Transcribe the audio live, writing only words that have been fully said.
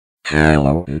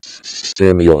Hello, it's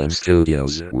Stimulant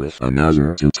Studios with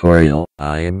another tutorial.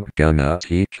 I'm gonna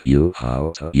teach you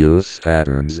how to use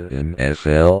patterns in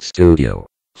FL Studio.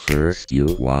 First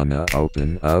you wanna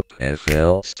open up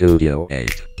FL Studio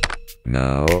 8.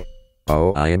 Now,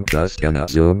 I'm just gonna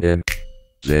zoom in.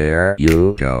 There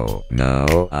you go.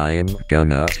 Now I'm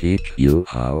gonna teach you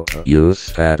how to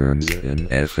use patterns in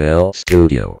FL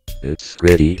Studio. It's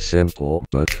pretty simple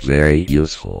but very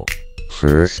useful.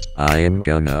 First, I'm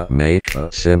gonna make a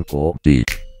simple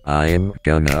beat. I'm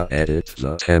gonna edit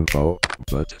the tempo,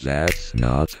 but that's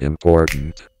not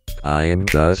important. I'm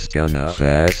just gonna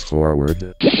fast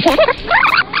forward.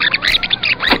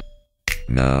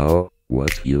 Now,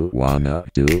 what you wanna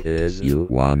do is you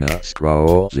wanna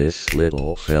scroll this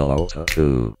little fellow to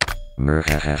 2.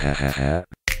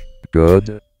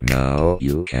 Good. Now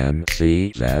you can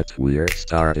see that we're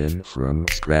starting from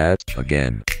scratch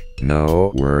again.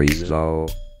 No worries though.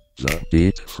 The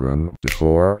beat from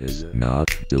before is not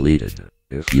deleted.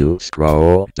 If you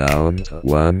scroll down to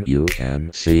 1 you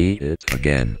can see it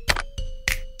again.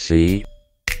 See?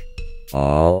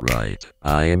 Alright,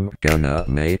 I'm gonna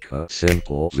make a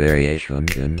simple variation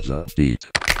in the beat.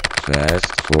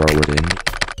 Fast forwarding.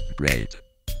 Great.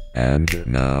 And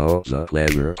now the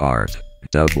clever part.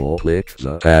 Double click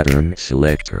the pattern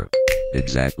selector.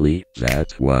 Exactly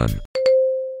that one.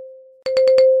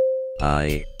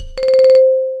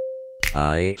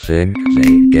 I think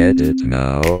they get it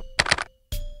now.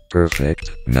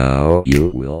 Perfect. Now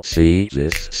you will see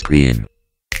this screen.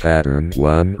 Pattern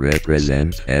 1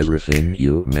 represents everything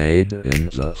you made in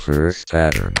the first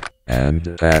pattern,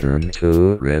 and pattern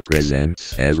 2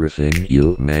 represents everything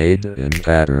you made in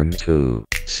pattern 2.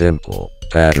 Simple.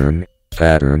 Pattern,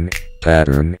 pattern,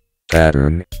 pattern,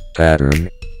 pattern, pattern.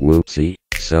 Whoopsie,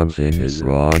 something is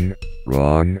wrong,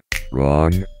 wrong,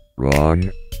 wrong,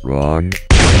 wrong, wrong.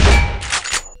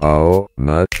 Oh,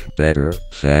 much better,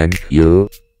 thank you.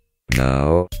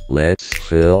 Now, let's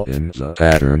fill in the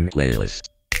pattern playlist.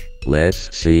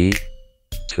 Let's see.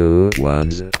 2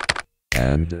 1s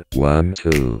and 1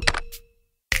 2.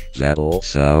 That'll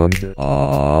sound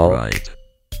alright.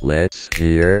 Let's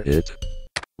hear it.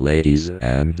 Ladies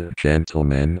and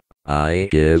gentlemen, I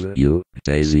give you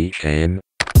Daisy Chain.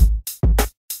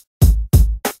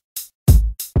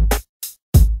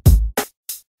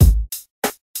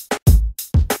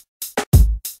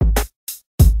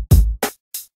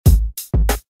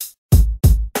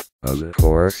 Of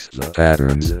course, the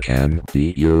patterns can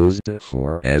be used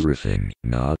for everything,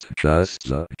 not just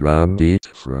the drum beat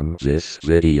from this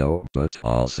video, but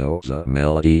also the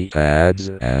melody pads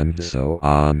and so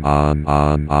on.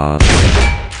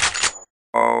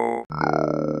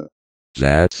 Oh.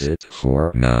 That's it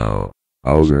for now.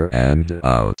 Over and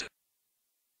out.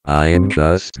 I'm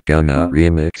just gonna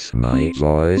remix my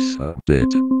voice a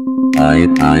bit.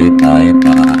 I'm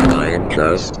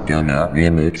just gonna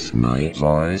remix my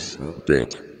voice a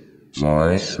bit.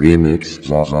 Voice remix,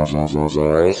 voice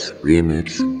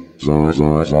remix,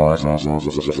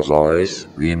 voice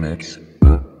remix, remix,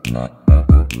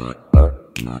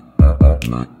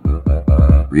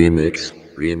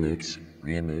 remix,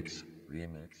 remix,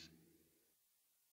 remix.